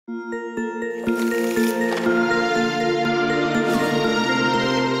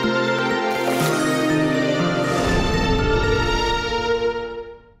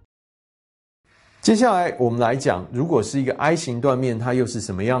接下来我们来讲，如果是一个 I 型断面，它又是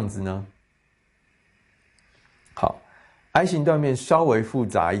什么样子呢？好 ，I 型断面稍微复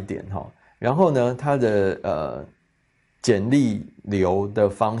杂一点哈，然后呢，它的剪力流的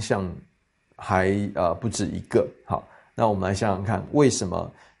方向还不止一个。好，那我们来想想看，为什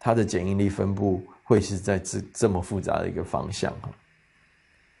么它的剪应力分布会是在这么复杂的一个方向哈？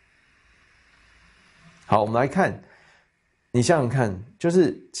好，我们来看。你想想看，就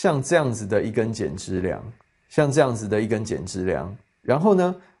是像这样子的一根剪枝梁，然后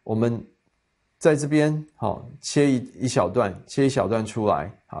呢，我们在这边切一小段出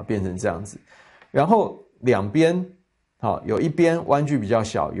来，好，变成这样子，然后两边有一边弯矩比较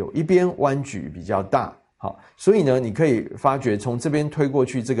小，有一边弯矩比较大，好，所以呢，你可以发觉从这边推过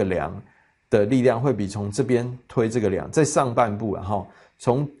去这个梁的力量会比从这边推这个梁在上半部，然后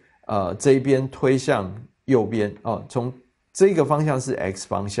从这一边推向右边从这个方向是 x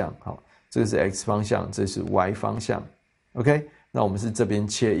方向，好，这个是 x 方向，这是 y 方向 ，OK， 那我们是这边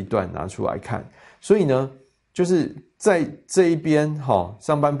切一段拿出来看，所以呢，就是在这一边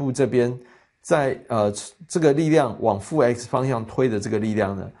上半部这边，在这个力量往负 x 方向推的这个力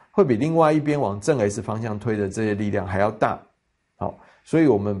量呢，会比另外一边往正 x 方向推的这些力量还要大，好，所以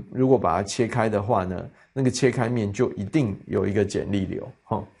我们如果把它切开的话呢，那个切开面就一定有一个剪力流，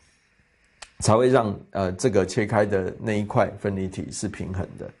才会让这个切开的那一块分离体是平衡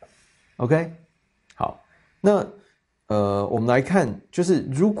的 ，OK， 好，那我们来看，就是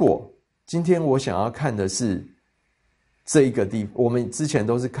如果今天我想要看的是这一个地方，我们之前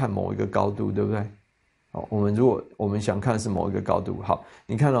都是看某一个高度，对不对？好，如果我们想看的是某一个高度，好，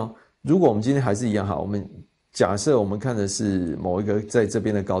你看哦，如果我们今天还是一样，好，我们假设我们看的是某一个在这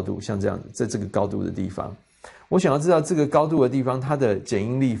边的高度，像这样，在这个高度的地方。我想要知道这个高度的地方，它的剪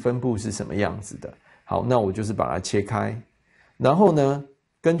应力分布是什么样子的。好，那我就是把它切开，然后呢，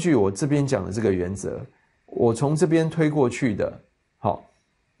根据我这边讲的这个原则，我从这边推过去的，好，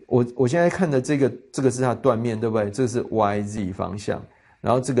我现在看的这个是它断面，对不对？这个是 YZ 方向，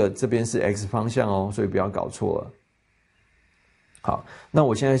然后这边是 X 方向哦，所以不要搞错了。好，那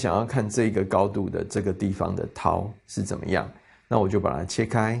我现在想要看这个高度的这个地方的涛是怎么样，那我就把它切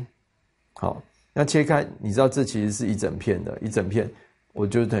开，好。那切开，你知道这其实是一整片的，我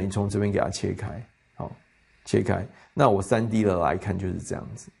就等于从这边给它切开，好，切开。那我3D 的来看就是这样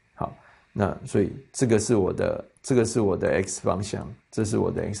子，好，那所以这个是我的 X 方向，这是我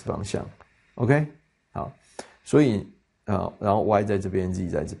的 X 方向 ，OK， 好，所以然后 Y 在这边 ，Z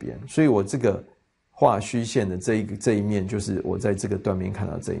在这边，所以我这个画虚线的这一面就是我在这个断面看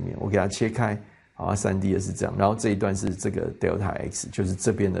到这一面，我给它切开，好，3D 的是这样，然后这一段是这个 delta x， 就是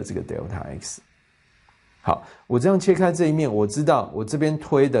这边的这个 delta x。好，我这样切开这一面，我知道我这边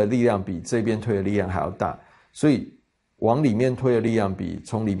推的力量比这边推的力量还要大，所以往里面推的力量比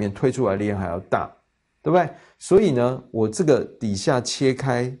从里面推出来的力量还要大，对不对？所以呢，我这个底下切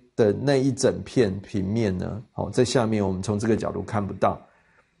开的那一整片平面呢，好，在下面我们从这个角度看不到，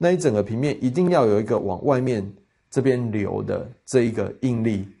那一整个平面一定要有一个往外面这边流的这一个应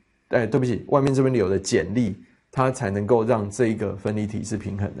力，对不起，外面这边流的剪力，它才能够让这一个分离体是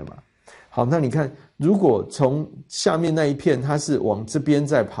平衡的嘛。好，那你看，如果从下面那一片它是往这边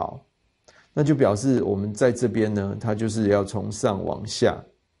在跑，那就表示我们在这边呢，它就是要从上往下，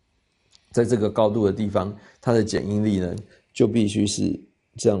在这个高度的地方，它的剪应力呢就必须是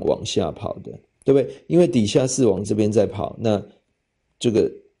这样往下跑的，对不对？因为底下是往这边在跑，那这个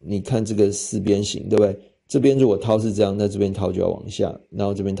你看这个四边形，对不对？这边如果涛是这样，那这边涛就要往下，然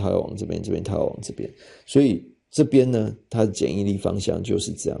后这边涛要往这边，这边涛要往这边，所以这边呢，它的剪应力方向就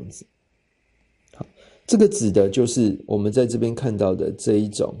是这样子。这个指的就是我们在这边看到的这一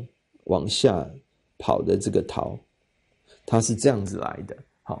种往下跑的这个涛，它是这样子来的。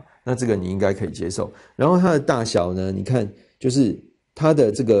好，那这个你应该可以接受。然后它的大小呢，你看就是它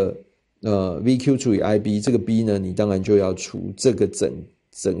的这个VQ 除以 IB， 这个 B 呢，你当然就要除这个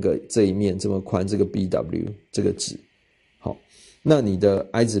整个这一面这么宽，这个 BW 这个值。好，那你的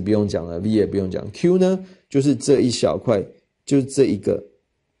I 值不用讲了 ，V 也不用讲 ，Q 呢就是这一小块，就是这一个。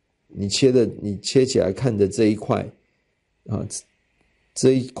你切起来看的这一块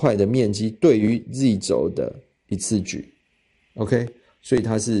这一块的面积对于 Z 轴的一次矩 ，OK， 所以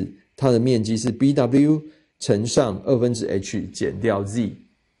它的面积是 BW 乘上2/h减掉 Z，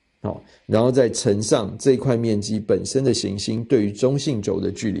 然后再乘上这一块面积本身的行星对于中性轴的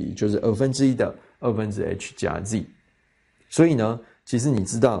距离，就是1/2的2/h 加 Z， 所以呢，其实你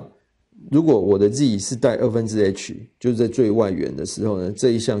知道。如果我的 Z 是带2/h， 就是在最外缘的时候呢，这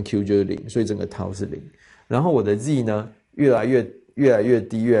一项 Q 就是0，所以整个涛是0。然后我的 Z 呢越来越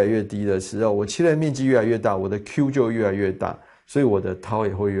低的时候，我切的面积越来越大，我的 Q 就越来越大，所以我的涛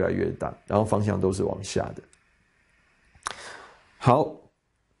也会越来越大，然后方向都是往下的。好，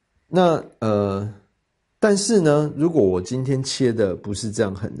那但是呢，如果我今天切的不是这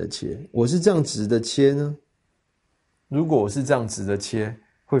样横的切，我是这样直的切呢？如果我是这样直的切，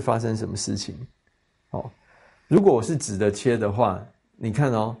会发生什么事情？如果我是直的切的话，你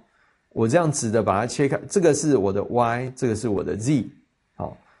看哦，我这样直的把它切开，这个是我的 Y， 这个是我的 Z，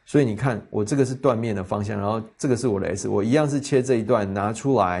 所以你看我这个是断面的方向，然后这个是我的 S， 我一样是切这一段拿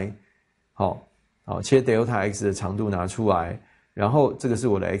出来，切 delta x 的长度拿出来，然后这个是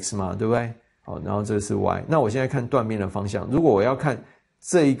我的 x 嘛，对不对？然后这个是 y， 那我现在看断面的方向，如果我要看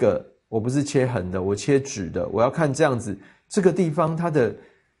这一个，我不是切横的，我切直的，我要看这样子，这个地方它的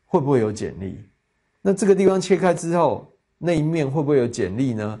会不会有剪力？那这个地方切开之后，那一面会不会有剪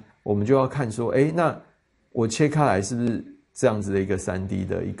力呢？我们就要看说，那我切开来是不是这样子的一个 3D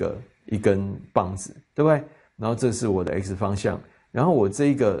的一根棒子，对不对？然后这是我的 x 方向，然后我这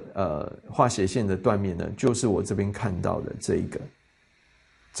一个画斜线的断面呢，就是我这边看到的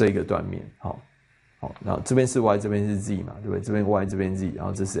这一个断面，好，然后这边是 y， 这边是 z 嘛，对不对？这边 y， 这边 z， 然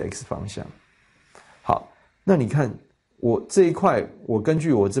后这是 x 方向。好，那你看我这一块，我根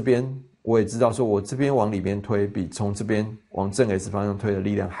据我这边，我也知道说我这边往里面推，比从这边往正 x 方向推的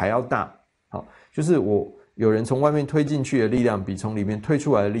力量还要大。好，就是有人从外面推进去的力量，比从里面推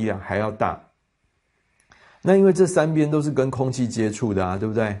出来的力量还要大。那因为这三边都是跟空气接触的啊，对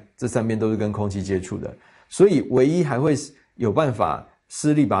不对？这三边都是跟空气接触的，所以唯一还会有办法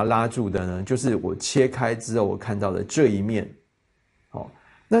施力把它拉住的呢，就是我切开之后我看到的这一面。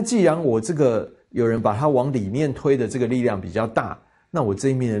那既然我这个有人把它往里面推的这个力量比较大，那我这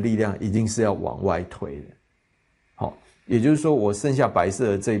一面的力量一定是要往外推的。也就是说我剩下白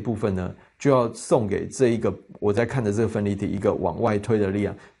色的这一部分呢，就要送给这一个我在看的这个分离体一个往外推的力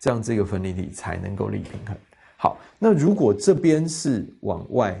量，这样这个分离体才能够力平衡。好，那如果这边是往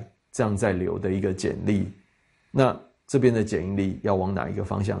外这样在流的一个剪力，那这边的剪应力要往哪一个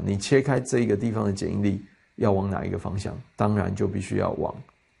方向？你切开这一个地方的剪应力要往哪一个方向？当然就必须要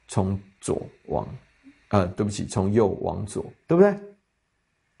从右往左，对不对？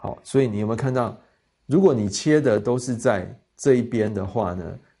好，所以你有没有看到，如果你切的都是在这一边的话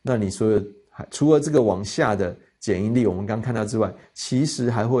呢，那你所有除了这个往下的剪应力我们刚看到之外，其实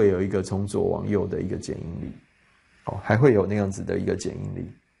还会有一个从左往右的一个剪应力，还会有那样子的一个剪应力。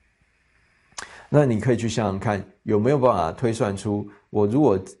那你可以去想想看，有没有办法推算出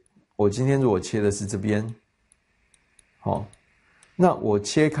我今天如果切的是这边，那我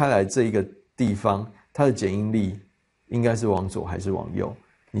切开来这一个地方，它的剪应力应该是往左还是往右？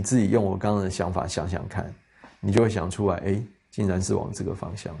你自己用我刚刚的想法想想看，你就会想出来，竟然是往这个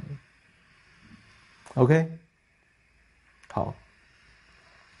方向的。OK， 好，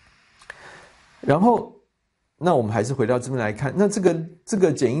然后那我们还是回到这边来看，那这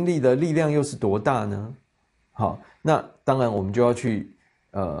个剪应力的力量又是多大呢？好，那当然我们就要去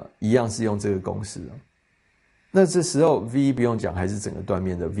一样是用这个公式了。那这时候 V 不用讲，还是整个断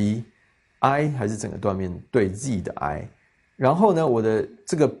面的 V，I 还是整个断面对 Z 的 I。然后呢，我的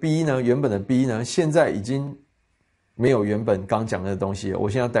这个 B 呢，原本的 B 呢，现在已经没有原本刚讲的东西了。我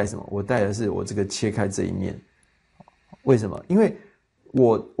现在要带什么？我带的是我这个切开这一面。为什么？因为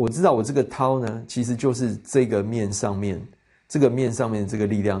我知道我这个涛呢，其实就是这个面上面，这个面上面这个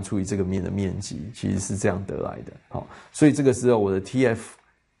力量除以这个面的面积，其实是这样得来的。好，所以这个时候我的 TF，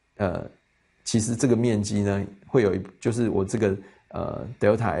其实这个面积呢，会有就是我这个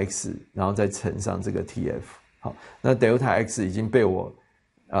delta x， 然后再乘上这个 TF。好，那 delta x 已经被我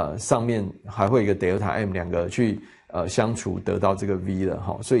上面还会有一个 delta m 两个去相除得到这个 v 了。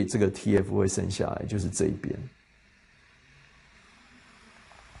好，所以这个 TF 会剩下来就是这一边。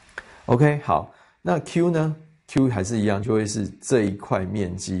OK， 好，那 Q 呢 ？Q 还是一样，就会是这一块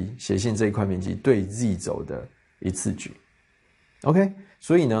面积，斜线这一块面积对 Z 轴的一次矩。OK，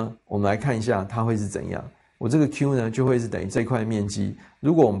 所以呢，我们来看一下它会是怎样。我这个 Q 呢，就会是等于这块面积。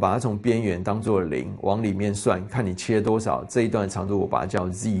如果我们把它从边缘当作0往里面算，看你切多少，这一段长度我把它叫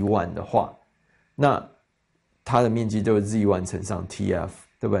Z1 的话，那它的面积就是 Z1 乘上 TF，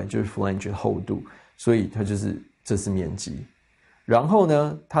 对不对？就是 flange 的厚度，所以它就是这是面积。然后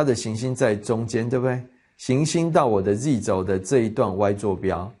呢，它的行星在中间，对不对？行星到我的 Z 轴的这一段 Y 坐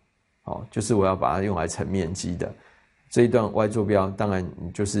标，就是我要把它用来乘面积的这一段 Y 坐标，当然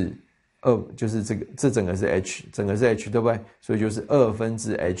就是就是这整个是 H， 整个是 H， 对不对？所以就是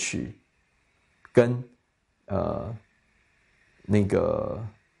2/H 跟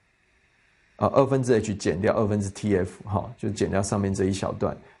2/H 减掉2/TF， 就减掉上面这一小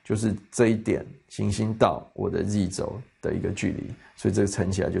段，就是这一点行星到我的 Z 轴的一个距离，所以这个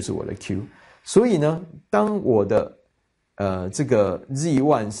乘起来就是我的 Q。所以呢，当我的这个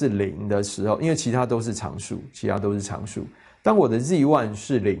z1 是0的时候，因为其他都是常数，当我的 z1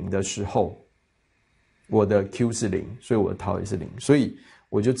 是0的时候，我的 q 是0，所以我的 τ 也是0，所以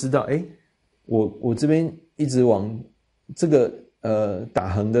我就知道，我这边一直往这个打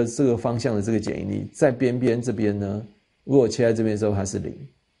横的这个方向的这个剪应力，在边边这边呢，如果切在这边的时候它是0，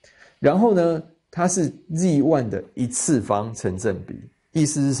然后呢，它是 z1 的一次方成正比，意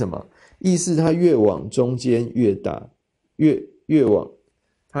思是什么？意思它越往中间越大，越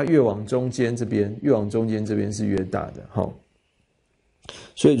往中间这边，是越大的，齁。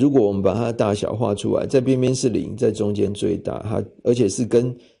所以如果我们把它的大小画出来，在边边是0，在中间最大，而且是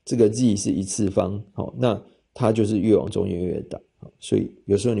跟这个 z 是一次方，好，那它就是越往中间越大。所以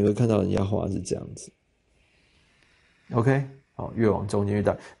有时候你会看到人家画是这样子 ，OK， 好，越往中间越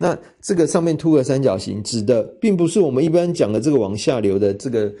大。那这个上面凸的三角形指的并不是我们一般讲的这个往下流的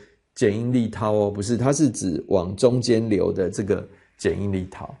这个剪应力τ哦，不是，它是指往中间流的这个剪应力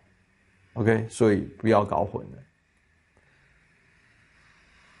τ ，OK， 所以不要搞混了。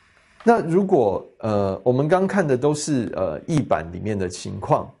那如果我们刚看的都是翼板里面的情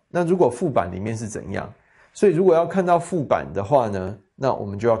况，那如果副板里面是怎样？所以如果要看到副板的话呢，那我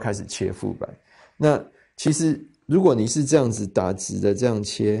们就要开始切副板。那其实如果你是这样子打直的这样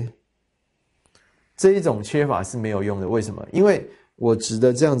切，这一种切法是没有用的。为什么？因为我直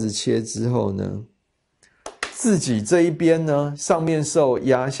的这样子切之后呢，自己这一边呢，上面受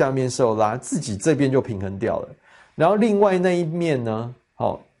压，下面受拉，自己这边就平衡掉了。然后另外那一面呢，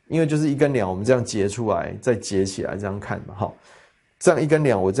因为就是一根梁，我们这样截出来，再截起来，这样看嘛，这样一根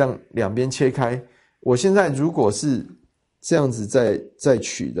梁，我这样两边切开。我现在如果是这样子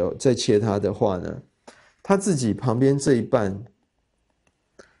再切它的话呢，它自己旁边这一半，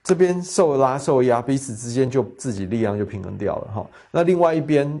这边受拉受压，彼此之间就自己力量就平衡掉了，那另外一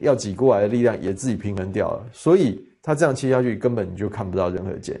边要挤过来的力量也自己平衡掉了，所以它这样切下去，根本你就看不到任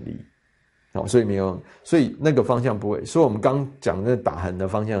何剪力。所以没有，所以那个方向不会，所以我们刚讲那打横的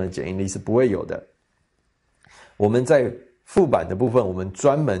方向的剪应力是不会有的。我们在副板的部分，我们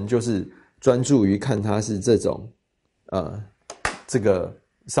专门就是专注于看它是这种这个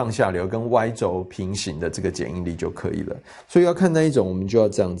上下流跟 Y 轴平行的这个剪应力就可以了。所以要看那一种，我们就要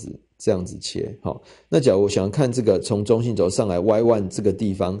这样子切。好，那假如我想要看这个从中心轴上来 Y1 这个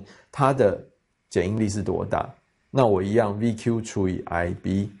地方，它的剪应力是多大？那我一样 VQ 除以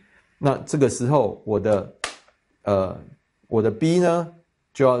IB。那这个时候我的 B 呢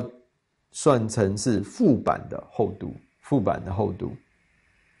就要算成是副板的厚度，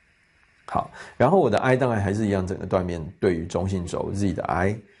好，然后我的 I 当然还是一样，整个断面对于中心轴 Z 的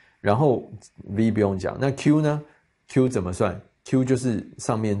I， 然后 V 不用讲，那 Q 呢 ？Q 怎么算 ？Q 就是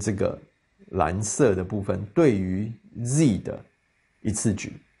上面这个蓝色的部分对于 Z 的一次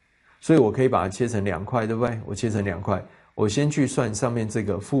举，所以我可以把它切成2块，对不对？我切成2块。我先去算上面这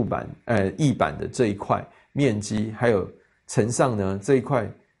个副板翼板的这一块面积，还有乘上呢这一块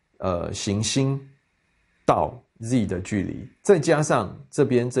行星到 Z 的距离，再加上这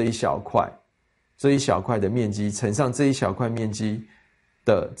边这一小块的面积乘上这一小块面积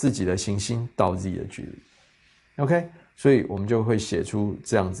的自己的行星到 Z 的距离 ，OK， 所以我们就会写出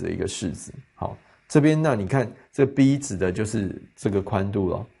这样子的一个式子。好，这边那你看这 B 指的就是这个宽度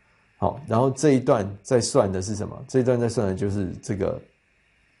咯。好，然后这一段再算的是什么？这一段再算的就是这个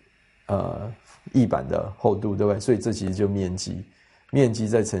翼板的厚度，对不对？所以这其实就面积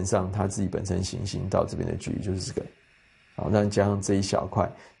再乘上它自己本身行星到这边的距离，就是这个。好，那加上这一小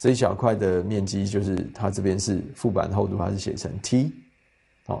块的面积就是它这边是副板厚度，它是写成 T。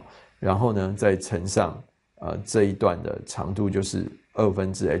好，然后呢再乘上这一段的长度就是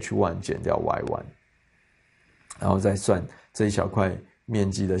2/h1 减掉 y1， 然后再算这一小块面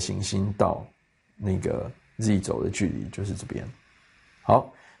积的行星到那个 Z 轴的距离就是这边。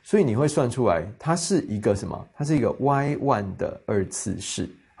好，所以你会算出来它是一个什么？它是一个 Y1 的2次式。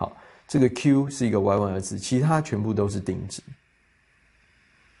好，这个 Q 是一个 Y1 2次，其他全部都是定值。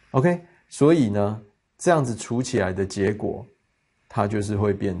OK， 所以呢这样子除起来的结果，它就是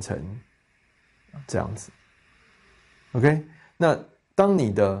会变成这样子。OK， 那当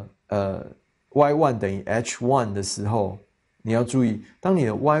你的Y1 等于 H1 的时候，你要注意，当你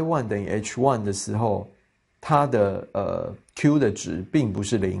的 Y1 等于 H1 的时候，它的Q 的值并不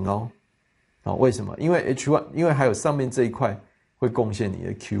是0哦。好，为什么？因为 H1， 因为还有上面这一块会贡献你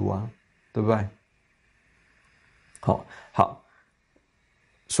的 Q 啊，对不对？好，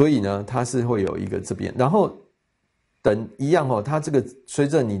所以呢，它是会有一个这边，然后等一样哦，它这个随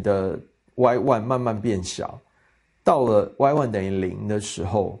着你的 Y1 慢慢变小，到了 Y1 等于0的时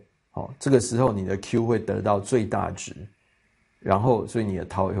候，这个时候你的 Q 会得到最大值。然后，所以你的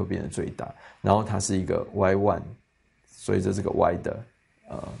τ也会变得最大，然后它是一个 Y1 随着这个 y 的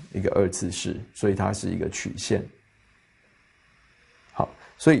一个二次式，所以它是一个曲线。好，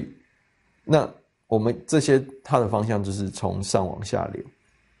所以那我们这些它的方向就是从上往下流。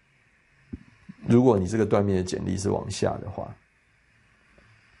如果你这个断面的剪力是往下的话，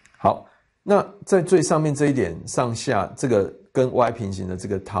好，那在最上面这一点上下这个跟 y 平行的这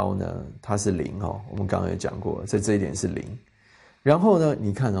个 τ 呢，它是0哦，我们刚刚也讲过，在这一点是0。然后呢，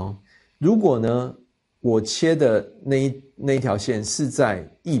你看哦，如果呢我切的那一条线是在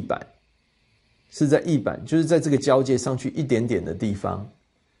翼板，就是在这个交界上去一点点的地方，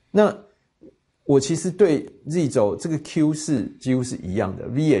那我其实对 z 轴这个 q 是几乎是一样的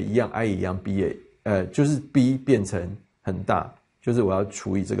 ，v 也一样 ，i 也一样 ，b 也就是 b 变成很大，就是我要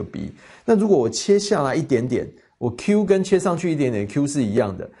除以这个 b。那如果我切下来一点点，我 q 跟切上去一点点 q 是一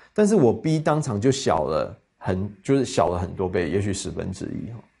样的，但是我 b 当场就小了就是小了很多倍，也许1/10。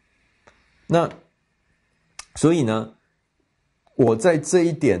那所以呢，我在这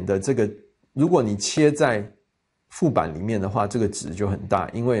一点的这个，如果你切在副板里面的话，这个值就很大，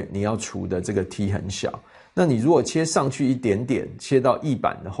因为你要除的这个 t 很小。那你如果切上去一点点，切到翼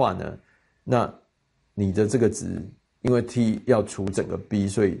板的话呢，那你的这个值，因为 t 要除整个 b，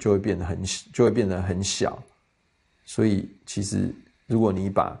 所以就会变得很小。所以其实如果你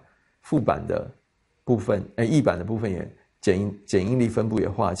把副板的部分，翼板的部分也剪应力分布也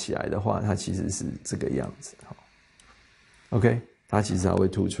画起来的话，它其实是这个样子。OK， 它其实还会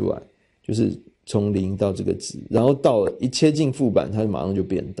凸出来，就是从0到这个值，然后到了一切进副板，它马上就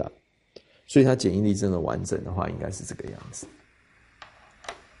变大，所以它剪应力真的完整的话，应该是这个样子。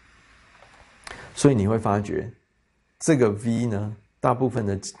所以你会发觉，这个 V 呢，大部分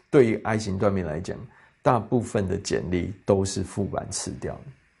的对于 I 型断面来讲，大部分的剪力都是副板吃掉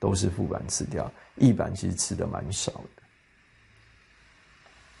的，翼板其实吃的蛮少的。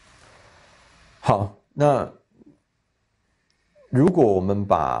好，那如果我们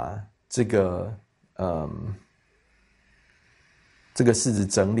把这个式子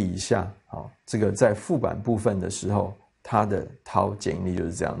整理一下，好，这个在副板部分的时候，它的τ剪应力就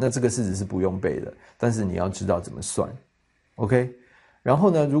是这样。那这个式子是不用背的，但是你要知道怎么算 ，OK？ 然后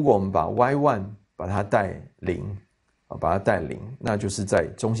呢，如果我们把 y1 把它带0，那就是在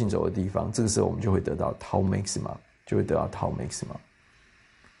中心轴的地方，这个时候我们就会得到τ maxima，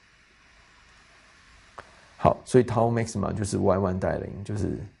 好，所以τ maxima 就是 y1 带0，就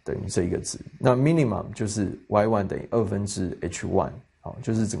是等于这一个值。那 minimum 就是 y1 等于h1，好，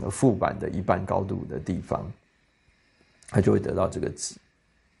就是整个副板的一半高度的地方，它就会得到这个值。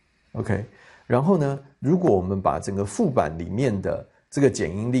OK， 然后呢，如果我们把整个副板里面的这个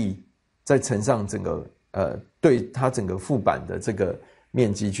剪应力再乘上整个对它整个副板的这个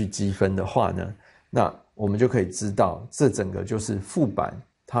面积去积分的话呢，那我们就可以知道这整个就是副板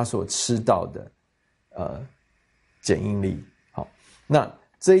它所吃到的剪应力。好，那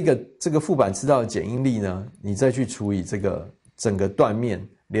这个副板吃到的剪应力呢，你再去除以这个整个断面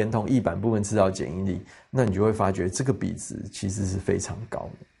连同翼板部分吃到的剪应力，那你就会发觉这个比值其实是非常高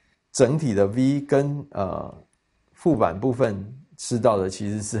的。整体的 V 跟副板部分吃到的其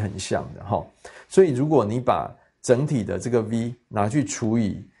实是很像的哈，所以如果你把整体的这个 V 拿去除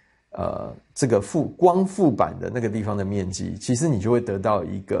以这个光副板的那个地方的面积，其实你就会得到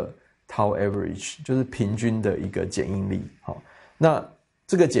一个τ average， 就是平均的一个剪应力。好，那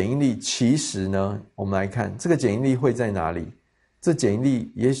这个剪应力其实呢，我们来看这个剪应力会在哪里？这剪应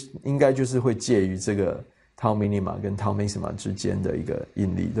力也应该就是会介于这个τ minima 跟τ maxima 之间的一个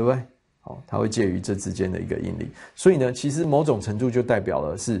应力，对不对？好，它会介于这之间的一个应力，所以呢，其实某种程度就代表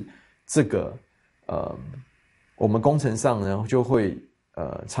了是这个我们工程上呢就会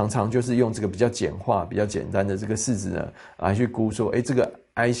常常就是用这个比较简化、比较简单的这个式子呢来去估说，这个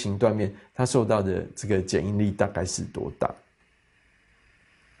I 型断面它受到的这个剪应力大概是多大？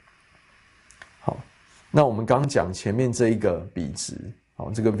好，那我们刚刚讲前面这一个比值，好，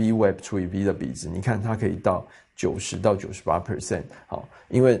这个 V web 除以 V 的比值，你看它可以到90到98%，好，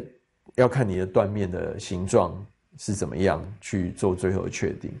因为要看你的断面的形状是怎么样去做最后的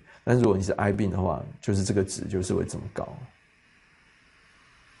确定。但是如果你是 I 病的话，就是这个值就是会这么高。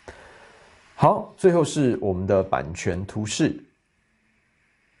好，最后是我们的版权图示。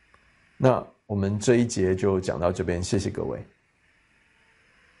那我们这一节就讲到这边，谢谢各位。